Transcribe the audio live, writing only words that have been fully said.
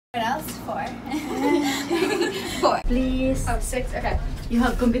What else? 4. 4. Please. Oh, 6. Okay. You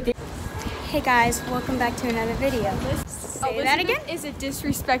have competition. Hey guys, welcome back to another video. Say that again? Is a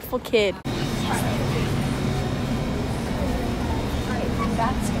disrespectful kid.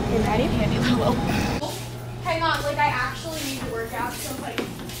 That's You ready? handy little. Hang on, like I actually need to work out, so like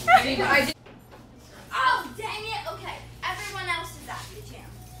I did. Oh dang it! Okay, everyone else is at the gym.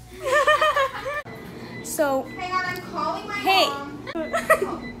 So, Hang on, I'm calling my hey. mom.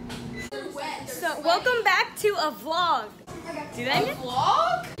 So welcome back to a vlog. Do that again?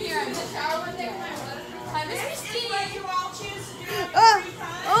 Vlog? Here, I'm in the shower one day with my brother. Hi, Miss Christine. You all choose to do it.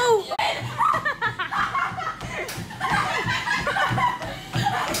 Oh!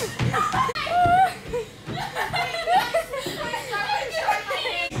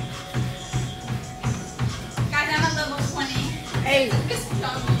 Guys, I'm at level 20. Hey. This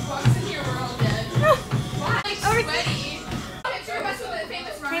zombie walks in here, we're all dead. Why? Like sweaty. Picture of us with a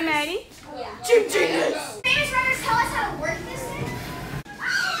famous runner. Hey Maddie. Gym genius. Famous runners tell us how to work this thing.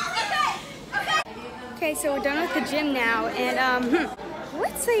 Okay, so we're done with the gym now, and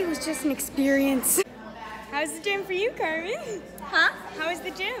let's say it was just an experience. How's the gym for you, Carmen? Huh? How was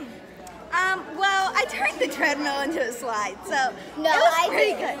the gym? Well, I turned the treadmill into a slide, so No, it was I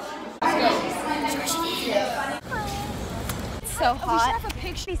pretty good. It's so We should hot. have a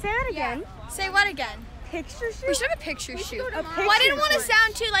picture. Say that again. Say what again? Picture shoot? We should have a picture shoot. A picture Well, I didn't want to shoot.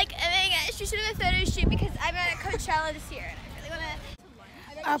 sound too like, she should have a photo shoot because I'm at Coachella this year and I really want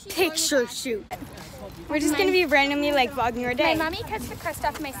to. A picture shoot. We're just gonna be randomly like vlogging our day. My mommy cuts the crust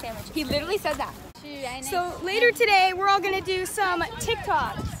off my sandwich. He literally said that. So later today, we're all gonna do some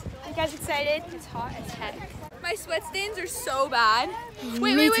TikToks. You guys excited? It's hot as heck. My sweat stains are so bad.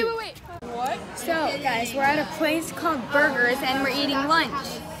 Wait. What? So guys, we're at a place called Burgers and we're eating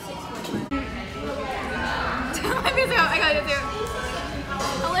lunch. I got it too.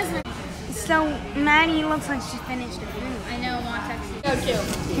 Elizabeth. So Maddie looks like she finished her food. I know, I want to go too.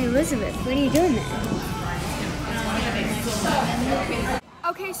 Hey Elizabeth, what are you doing there?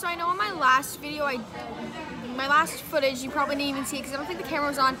 Okay, so I know in my last video, my last footage, you probably didn't even see it because I don't think the camera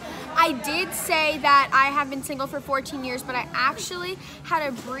was on. I did say that I have been single for 14 years, but I actually had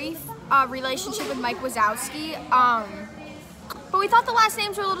a brief relationship with Mike Wazowski. But we thought the last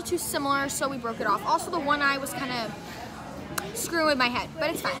names were a little too similar, so we broke it off. Also, the one eye was kind of screwing with my head, but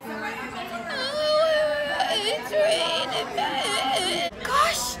it's fine. It's raining.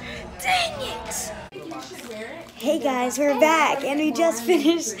 Gosh, dang it! Hey guys, we're back and we just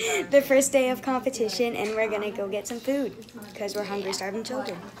finished the first day of competition and we're gonna go get some food because we're hungry, starving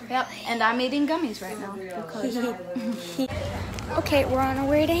children. Yep, and I'm eating gummies right now. Okay, we're on our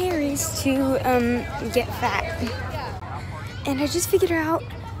way to Harry's to get fat. And I just figured out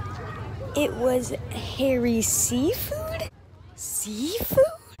it was Harry's seafood? Seafood?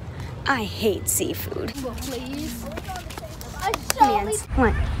 I hate seafood. Well, please. Commands.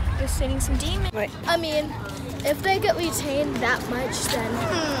 What? Just sending some demons. What? I mean, if they get retained that much, then.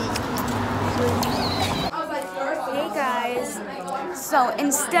 Hey guys. So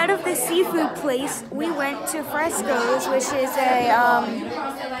instead of the seafood place, we went to Fresco's, which is a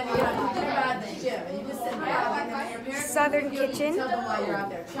Southern kitchen.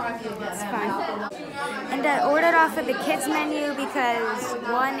 It's fun. And I ordered off of the kids menu because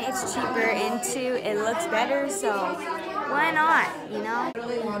 1, it's cheaper, and 2, it looks better, so why not, you know?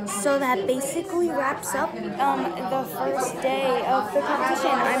 So that basically wraps up the first day of the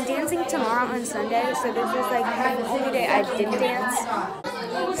competition. I'm dancing tomorrow on Sunday, so this is like the only day I didn't dance.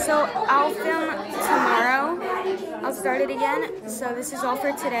 So I'll film tomorrow. I'll start it again. So this is all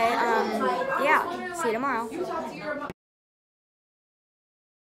for today. Yeah, see you tomorrow.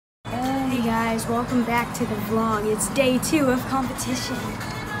 Hey guys, welcome back to the vlog. It's day 2 of competition.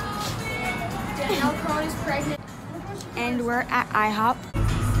 Alcohol is pregnant. And we're at IHOP.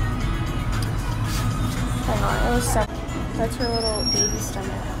 Hang on, it was so. That's her little baby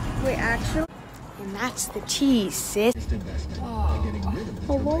stomach. Wait, actually? And that's the cheese, sis.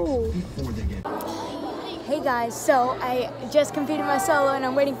 Hello. Hey guys, so I just competed my solo and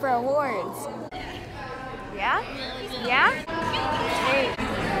I'm waiting for awards. Yeah? Yeah? Hey.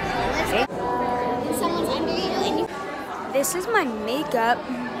 Someone's under you. This is my makeup.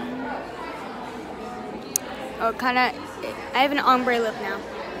 Oh, I have an ombre look now.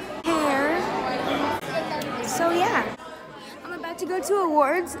 Hair. So yeah, I'm about to go to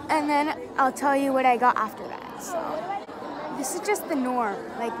awards and then I'll tell you what I got after that. So this is just the norm,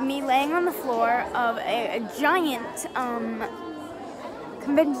 like me laying on the floor of a giant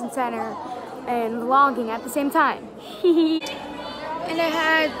convention center and vlogging at the same time. And I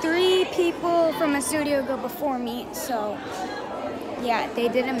had 3 people from a studio go before me, so Yeah, they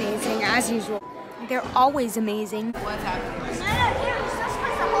did amazing as usual. They're always amazing. What's happening?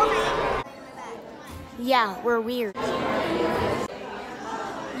 Yeah, we're weird.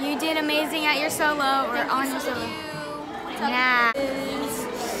 You did amazing at your solo or on your solo. Nah.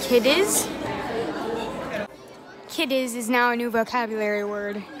 Kiddies? Kiddies is now a new vocabulary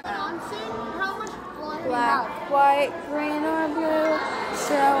word. Black, white, green, or blue.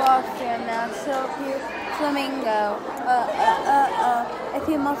 Show off your natural hue. Flamingo. If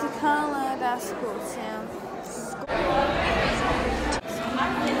you're multicolored, that's cool too.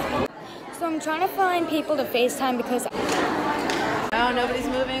 So I'm trying to find people to FaceTime because Oh, nobody's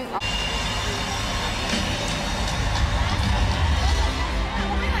moving.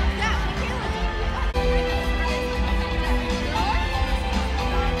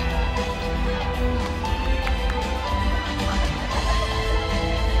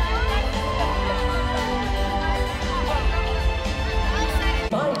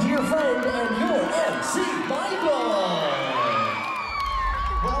 My dear friend and your MC Michael.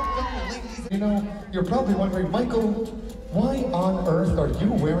 Welcome, ladies. You know, you're probably wondering, Michael, why on earth are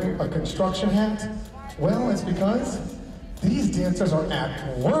you wearing a construction hat? Well, it's because these dancers are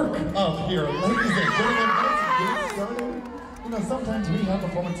at work up here, ladies and gentlemen. Let's get started. You know, sometimes we have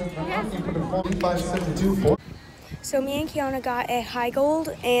performances that are not able to perform 5, 7, 2, 4. So me and Kiana got a high gold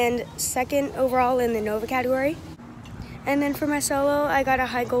and second overall in the Nova category. And then for my solo, I got a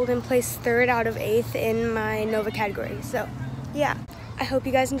high gold and placed 3rd out of 8th in my Nova category. So yeah, I hope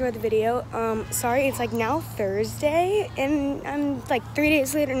you guys enjoyed the video. Sorry, it's like now Thursday and I'm like 4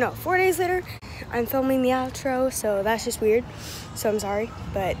 days later, I'm filming the outro. So that's just weird. So I'm sorry,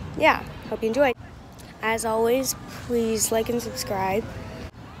 but yeah, hope you enjoyed. As always, please like and subscribe.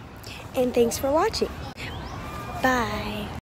 And thanks for watching. Bye.